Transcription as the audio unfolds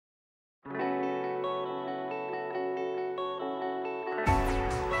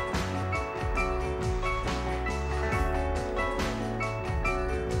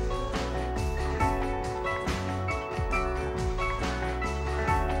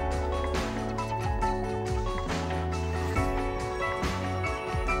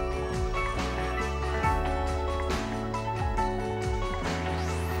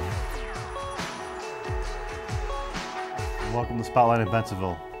Welcome to Spotlight in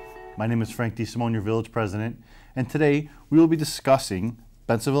Bensenville. My name is Frank DeSimone, your village president, and today we will be discussing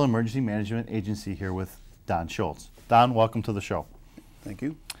Bensenville Emergency Management Agency here with Don Schultz. Don, welcome to the show. Thank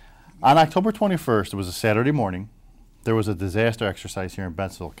you. On October 21st, it was a Saturday morning, there was a disaster exercise here in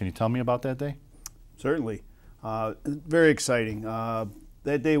Bensenville. Can you tell me about that day? Certainly. Very exciting.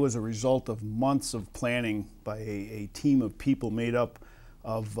 That day was a result of months of planning by a team of people made up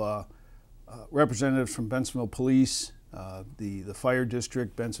of representatives from Bensenville Police, the Fire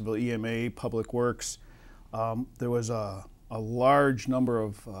District, Bensenville EMA, Public Works. There was a large number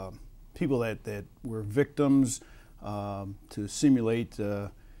of people that were victims to simulate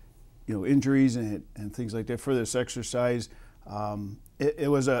injuries and things like that for this exercise. It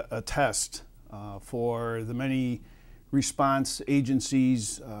was a test for the many response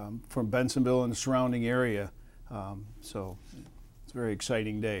agencies from Bensenville and the surrounding area. So it's a very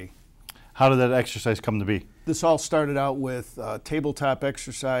exciting day. How did that exercise come to be? This all started out with a tabletop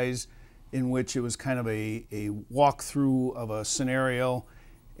exercise in which it was kind of a walkthrough of a scenario,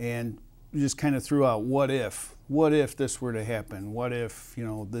 and we just kind of threw out what if this were to happen, what if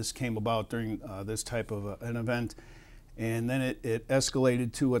this came about during this type of an event. And then it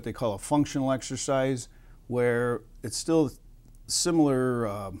escalated to what they call a functional exercise, where it's still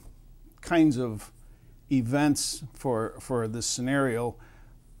similar kinds of events for this scenario,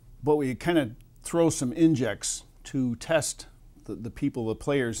 but we kind of throw some injects to test the people, the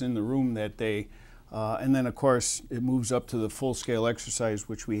players in the room that day. And then, of course, it moves up to the full-scale exercise,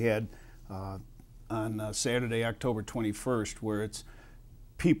 which we had on Saturday, October 21st, where it's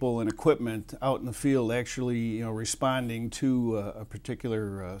people and equipment out in the field actually responding to a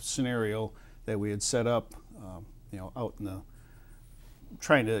particular scenario that we had set up out in the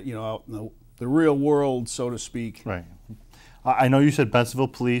out in the real world, so to speak. Right. I know you said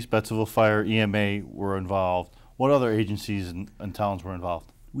Bensenville Police, Bensenville Fire, EMA were involved. What other agencies and towns were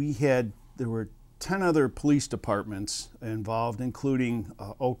involved? There were 10 other police departments involved, including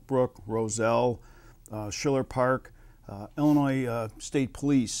Oak Brook, Roselle, Schiller Park. Illinois State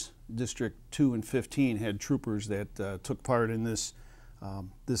Police District 2 and 15 had troopers that took part in this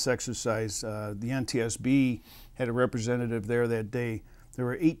exercise. The NTSB had a representative there that day. There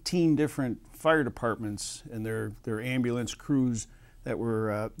were 18 different fire departments and their ambulance crews that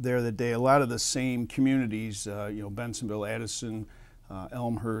were there that day. A lot of the same communities, Bensenville, Addison,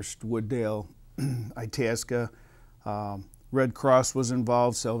 Elmhurst, Wooddale, Itasca. Red Cross was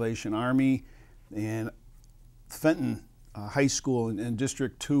involved, Salvation Army, and Fenton High School and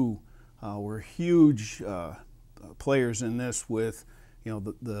District 2 were huge players in this, with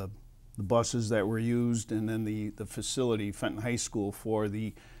the buses that were used, and then the facility, Fenton High School, for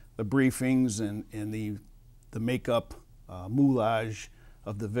the briefings and the makeup moulage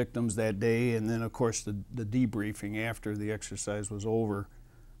of the victims that day, and then of course the debriefing after the exercise was over.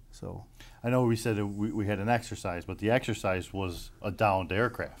 So I know we said we had an exercise, but the exercise was a downed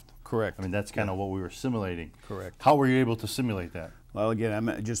aircraft. Correct. I mean, that's kind of what we were simulating. Correct. How were you able to simulate that? Well, again,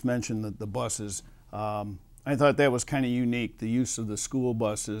 I just mentioned the buses. I thought that was kind of unique, the use of the school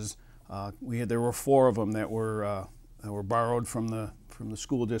buses. There were 4 of them that were borrowed from the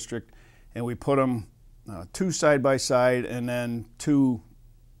school district, and we put them 2 side by side, and then 2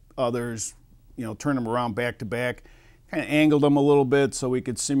 others, turn them around back to back, kind of angled them a little bit so we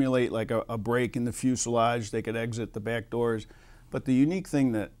could simulate like a break in the fuselage. They could exit the back doors. But the unique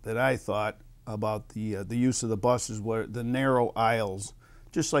thing that I thought about the use of the buses were the narrow aisles,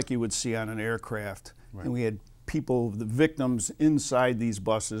 just like you would see on an aircraft. Right. And we had people, the victims, inside these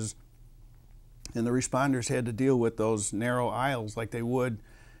buses, and the responders had to deal with those narrow aisles like they would,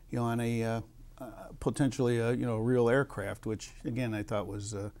 on a potentially a real aircraft, which again I thought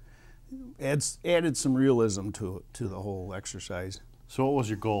was added some realism to the whole exercise. So what was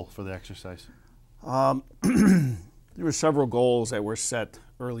your goal for the exercise? There were several goals that were set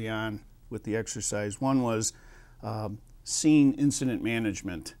early on with the exercise. One was scene incident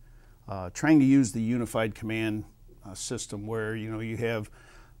management, trying to use the unified command system where you have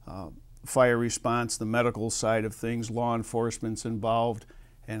fire response, the medical side of things, law enforcement's involved,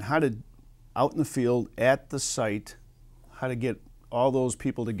 and how to, out in the field at the site, how to get all those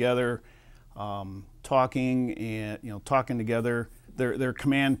people together, talking together, their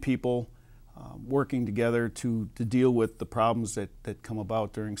command people, working together to deal with the problems that come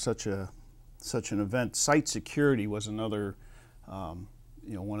about during such an event. Site security was another,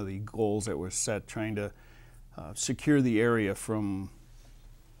 one of the goals that was set, trying to secure the area from,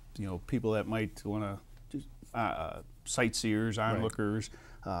 people that might want to, sightseers, onlookers.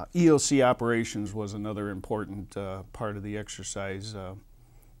 Right. EOC operations was another important part of the exercise.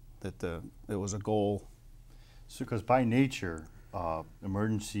 That it was a goal. So, because by nature,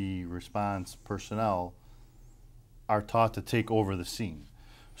 emergency response personnel are taught to take over the scene.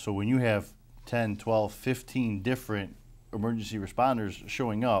 So when you have 10, 12, 15 different emergency responders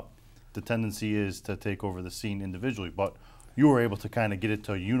showing up, the tendency is to take over the scene individually. But you were able to kind of get it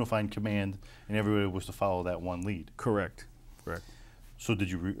to a unified command, and everybody was to follow that one lead. Correct. Correct. So did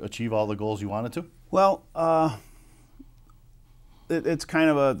you achieve all the goals you wanted to? Well, it's kind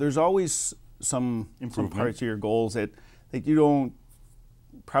of a, there's always some parts of your goals that you don't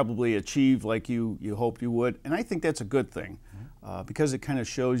probably achieve like you hoped you would, and I think that's a good thing, because it kind of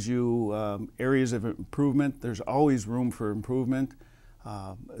shows you areas of improvement. There's always room for improvement,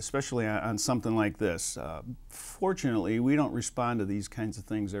 especially on something like this. Fortunately, we don't respond to these kinds of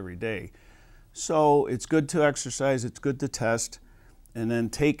things every day, so it's good to exercise, it's good to test, and then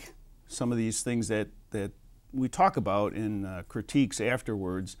take some of these things that we talk about in critiques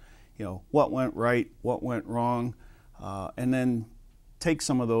afterwards. You know, what went right, what went wrong, and then take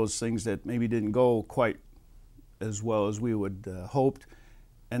some of those things that maybe didn't go quite as well as we would hoped,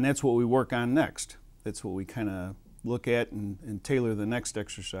 and that's what we work on next. That's what we kind of look at and tailor the next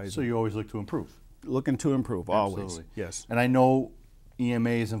exercise. So you always look to improve? Looking to improve, always. Absolutely. Yes. And I know EMA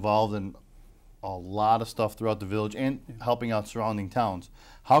is involved in a lot of stuff throughout the village and helping out surrounding towns.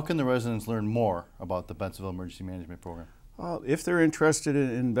 How can the residents learn more about the Bensenville Emergency Management Program? If they're interested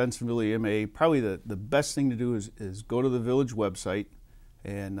in Bensenville EMA, probably the best thing to do is go to the village website,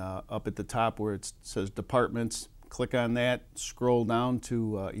 and up at the top where it says departments, click on that, scroll down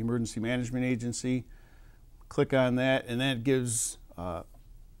to Emergency Management Agency, click on that, and that gives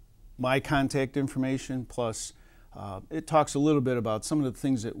my contact information, plus it talks a little bit about some of the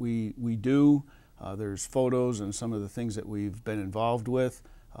things that we do. There's photos and some of the things that we've been involved with,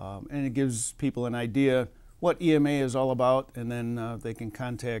 and it gives people an idea what EMA is all about, and then they can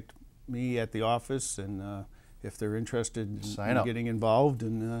contact me at the office, and if they're interested in getting involved,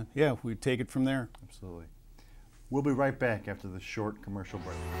 and yeah, we take it from there. Absolutely. We'll be right back after the short commercial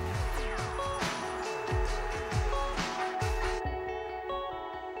break.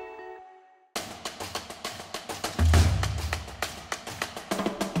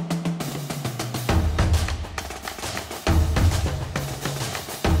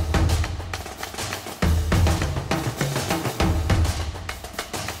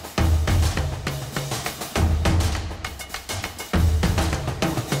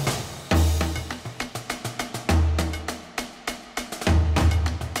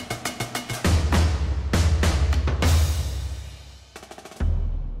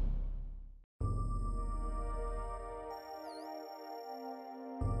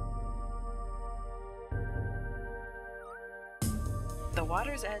 The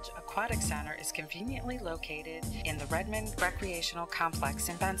Water's Edge Aquatic Center is conveniently located in the Redmond Recreational Complex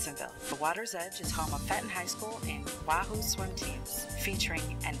in Bensenville. The Water's Edge is home of Fenton High School and Wahoo swim teams,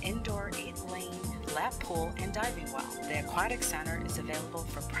 featuring an indoor 8-lane lap pool and diving well. The Aquatic Center is available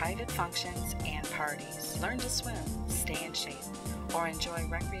for private functions and parties. Learn to swim, stay in shape, or enjoy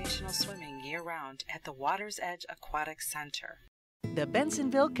recreational swimming year-round at the Water's Edge Aquatic Center. The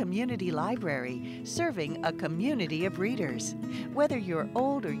Bensenville Community Library, serving a community of readers. Whether you're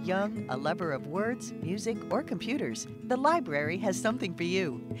old or young, a lover of words, music, or computers, the library has something for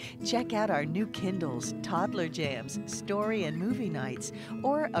you. Check out our new Kindles, toddler jams, story and movie nights,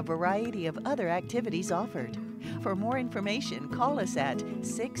 or a variety of other activities offered. For more information, call us at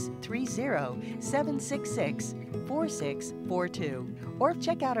 630-766-4642 or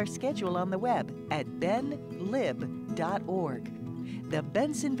check out our schedule on the web at benlib.org. The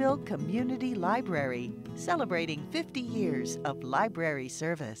Bensenville Community Library, celebrating 50 years of library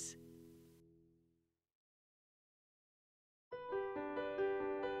service.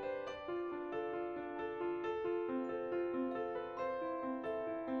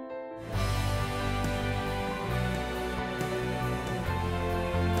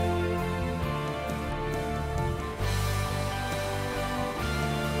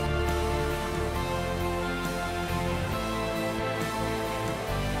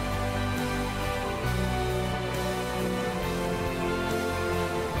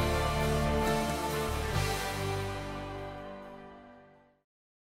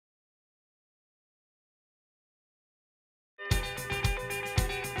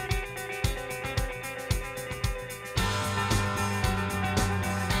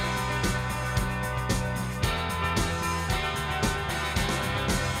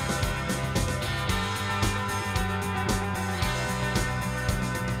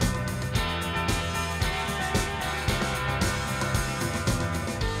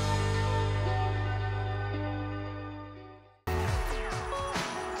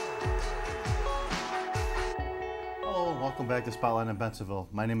 back to Spotlight on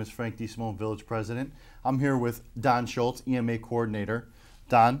Bensenville. My name is Frank DeSimone, Village President. I'm here with Don Schultz, EMA Coordinator.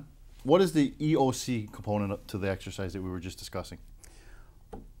 Don, what is the EOC component to the exercise that we were just discussing?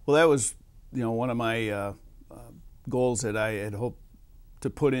 Well, that was, one of my goals that I had hoped to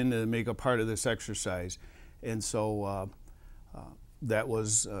put in to make a part of this exercise, and so that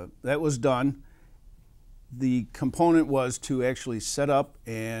was done. The component was to actually set up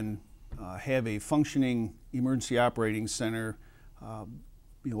and have a functioning emergency operating center,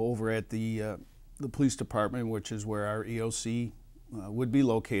 over at the police department, which is where our EOC would be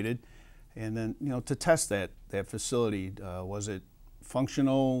located, and then to test that facility. Was it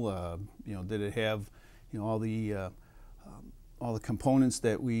functional? Did it have all the components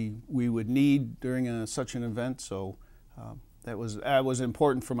that we would need during such an event? So that was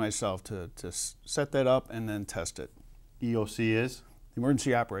important for myself to set that up and then test it. EOC is?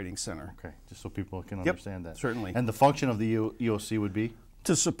 Emergency Operating Center. Okay, just so people can understand that. Certainly. And the function of the EOC would be?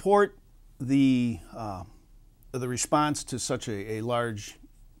 To support the response to such a large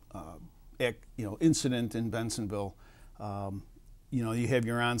incident in Bensenville. You have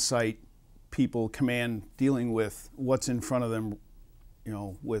your on-site people, command, dealing with what's in front of them,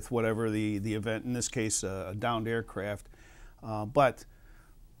 with whatever the event, in this case a downed aircraft.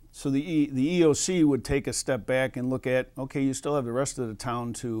 So the EOC would take a step back and look at, okay, you still have the rest of the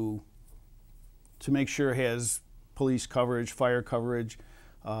town to make sure it has police coverage, fire coverage,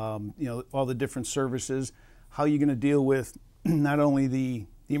 all the different services. How are you going to deal with not only the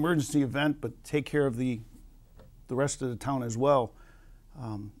emergency event, but take care of the rest of the town as well?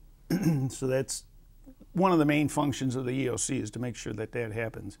 So that's one of the main functions of the EOC, is to make sure that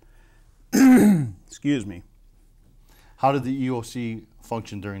happens. Excuse me. How did the EOC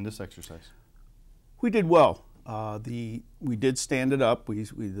function during this exercise? We did well. We did stand it up.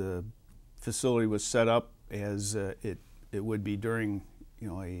 The facility was set up as it would be during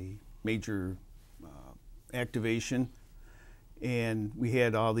a major activation, and we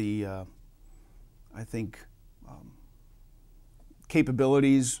had all the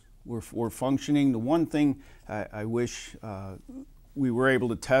capabilities were functioning. The one thing I wish we were able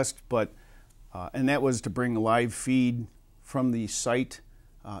to test, and that was to bring a live feed from the site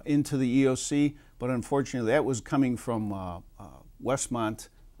into the EOC, but unfortunately that was coming from Westmont's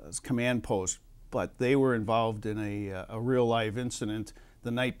command post, but they were involved in a real live incident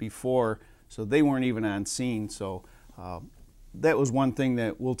the night before, so they weren't even on scene. So that was one thing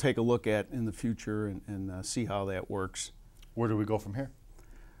that we'll take a look at in the future and see how that works. Where do we go from here?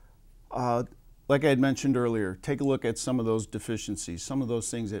 Like I had mentioned earlier, take a look at some of those deficiencies, some of those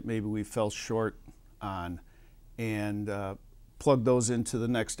things that maybe we fell short on, and plug those into the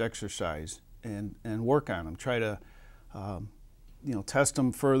next exercise and work on them. Try to test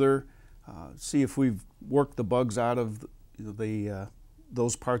them further, see if we've worked the bugs out of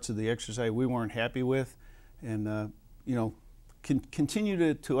those parts of the exercise we weren't happy with, and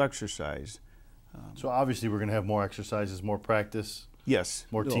continue to exercise. So obviously we're going to have more exercises, more practice. Yes.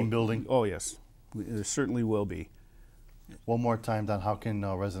 More team building. Oh yes, there certainly will be. One more time, Don, how can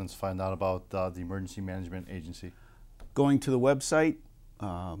residents find out about the Emergency Management Agency? Going to the website,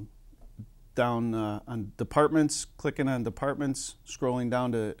 down on departments, clicking on departments, scrolling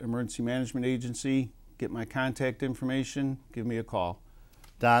down to Emergency Management Agency, get my contact information, give me a call.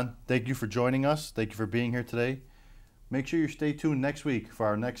 Don, thank you for joining us. Thank you for being here today. Make sure you stay tuned next week for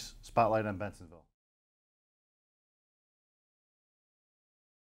our next Spotlight on Bensenville.